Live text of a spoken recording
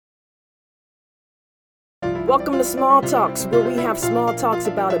Welcome to Small Talks, where we have small talks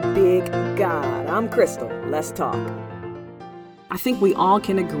about a big God. I'm Crystal. Let's talk. I think we all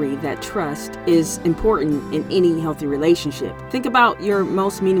can agree that trust is important in any healthy relationship. Think about your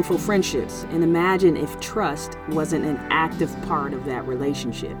most meaningful friendships and imagine if trust wasn't an active part of that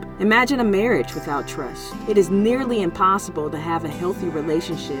relationship. Imagine a marriage without trust. It is nearly impossible to have a healthy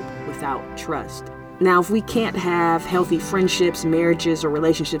relationship without trust. Now, if we can't have healthy friendships, marriages, or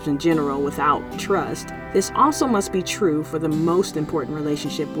relationships in general without trust, this also must be true for the most important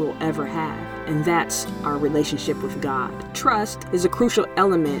relationship we'll ever have, and that's our relationship with God. Trust is a crucial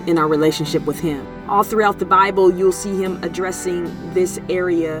element in our relationship with Him. All throughout the Bible, you'll see Him addressing this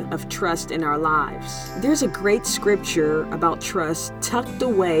area of trust in our lives. There's a great scripture about trust tucked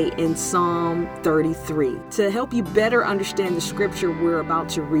away in Psalm 33. To help you better understand the scripture we're about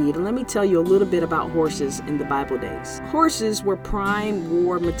to read, let me tell you a little bit about horses in the Bible days. Horses were prime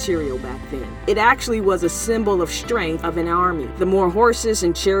war material back then. It actually was a symbol of strength of an army. The more horses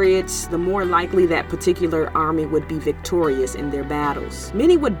and chariots, the more likely that particular army would be victorious in their battles.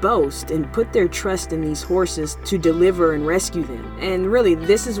 Many would boast and put their trust in these horses to deliver and rescue them. And really,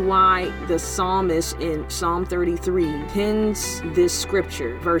 this is why the psalmist in Psalm 33 pens this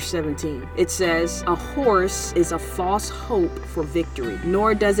scripture, verse 17. It says, "A horse is a false hope for victory,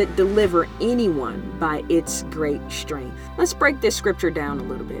 nor does it deliver anyone by its great strength." Let's break this scripture down a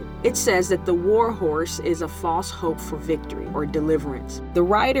little bit. It says that the war horse is a false hope for victory or deliverance. The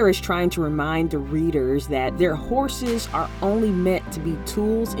writer is trying to remind the readers that their horses are only meant to be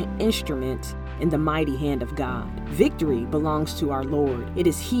tools and instruments in the mighty hand of God. Victory belongs to our Lord. It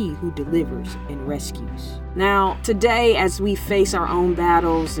is He who delivers and rescues. Now, today, as we face our own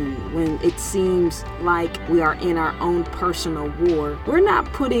battles and when it seems like we are in our own personal war, we're not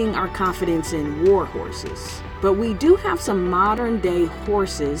putting our confidence in war horses. But we do have some modern day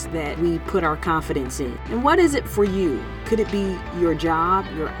horses that we put our confidence in. And what is it for you? Could it be your job,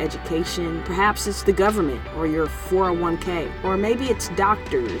 your education? Perhaps it's the government or your 401k, or maybe it's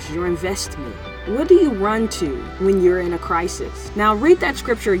doctors, your investment. What do you run to when you're in a crisis? Now read that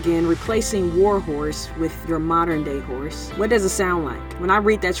scripture again, replacing war horse with your modern day horse. What does it sound like? When I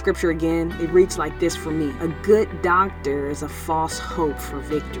read that scripture again, it reads like this for me. A good doctor is a false hope for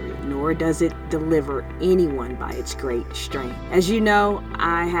victory, nor does it deliver anyone by its great strength. As you know,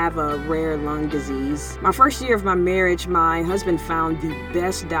 I have a rare lung disease. My first year of my marriage, my husband found the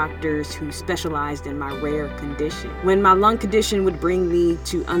best doctors who specialized in my rare condition. When my lung condition would bring me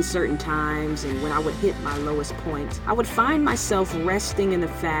to uncertain times and when I would hit my lowest points, I would find myself resting in the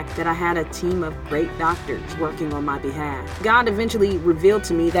fact that I had a team of great doctors working on my behalf. God eventually revealed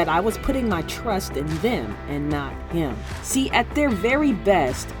to me that I was putting my trust in them and not Him. See, at their very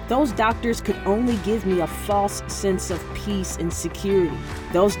best, those doctors could only give me a false sense of peace and security.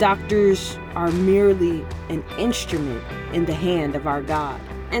 Those doctors are merely an instrument in the hand of our God.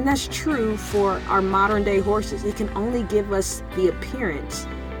 And that's true for our modern day horses. It can only give us the appearance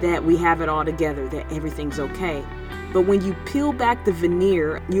that we have it all together, that everything's okay. But when you peel back the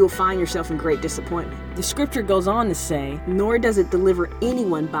veneer, you'll find yourself in great disappointment. The scripture goes on to say, nor does it deliver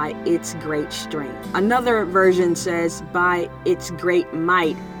anyone by its great strength. Another version says, by its great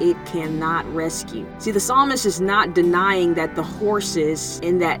might, it cannot rescue. See, the psalmist is not denying that the horses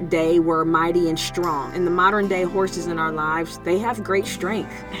in that day were mighty and strong. And the modern day horses in our lives, they have great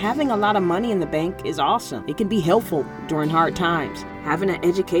strength. Having a lot of money in the bank is awesome. It can be helpful during hard times. Having an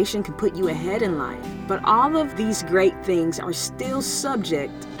education can put you ahead in life. But all of these great things are still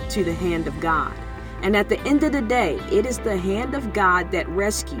subject to the hand of God. And at the end of the day, it is the hand of God that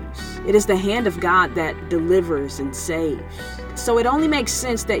rescues. It is the hand of God that delivers and saves. So it only makes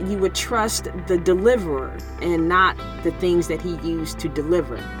sense that you would trust the deliverer and not the things that He used to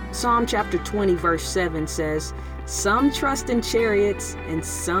deliver. Psalm chapter 20 verse 7 says, "Some trust in chariots and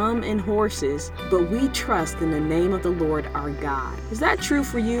some in horses, but we trust in the name of the Lord our God." Is that true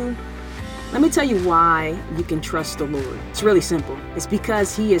for you? Let me tell you why you can trust the Lord. It's really simple. It's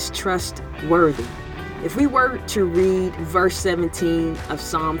because He is trustworthy. If we were to read verse 17 of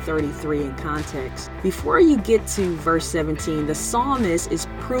Psalm 33 in context, before you get to verse 17, the psalmist is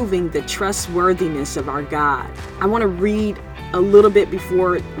proving the trustworthiness of our God. I want to read a little bit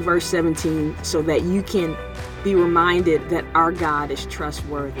before verse 17 so that you can be reminded that our God is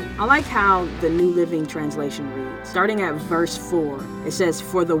trustworthy. I like how the New Living Translation reads. Starting at verse 4, it says,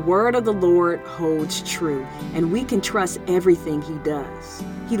 "For the word of the Lord holds true, and we can trust everything He does.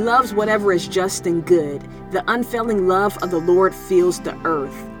 He loves whatever is just and good. The unfailing love of the Lord fills the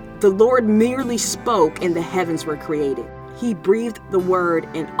earth. The Lord merely spoke and the heavens were created. He breathed the word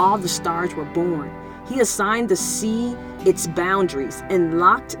and all the stars were born. He assigned the sea its boundaries and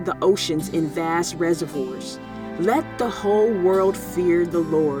locked the oceans in vast reservoirs. Let the whole world fear the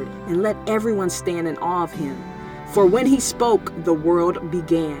Lord, and let everyone stand in awe of him. For when he spoke, the world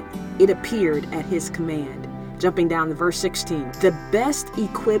began. It appeared at his command. Jumping down to verse 16. The best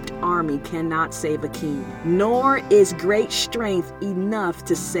equipped army cannot save a king, nor is great strength enough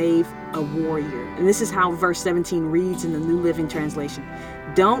to save a warrior. And this is how verse 17 reads in the New Living Translation.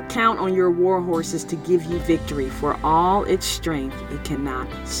 Don't count on your war horses to give you victory, for all its strength it cannot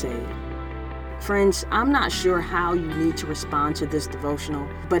save. Friends, I'm not sure how you need to respond to this devotional,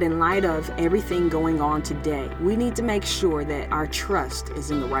 but in light of everything going on today, we need to make sure that our trust is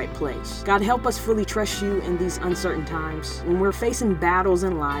in the right place. God, help us fully trust you in these uncertain times. When we're facing battles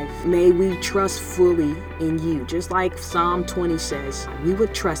in life, may we trust fully in you. Just like Psalm 20 says, we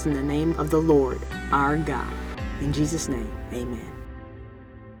would trust in the name of the Lord, our God. In Jesus' name, amen.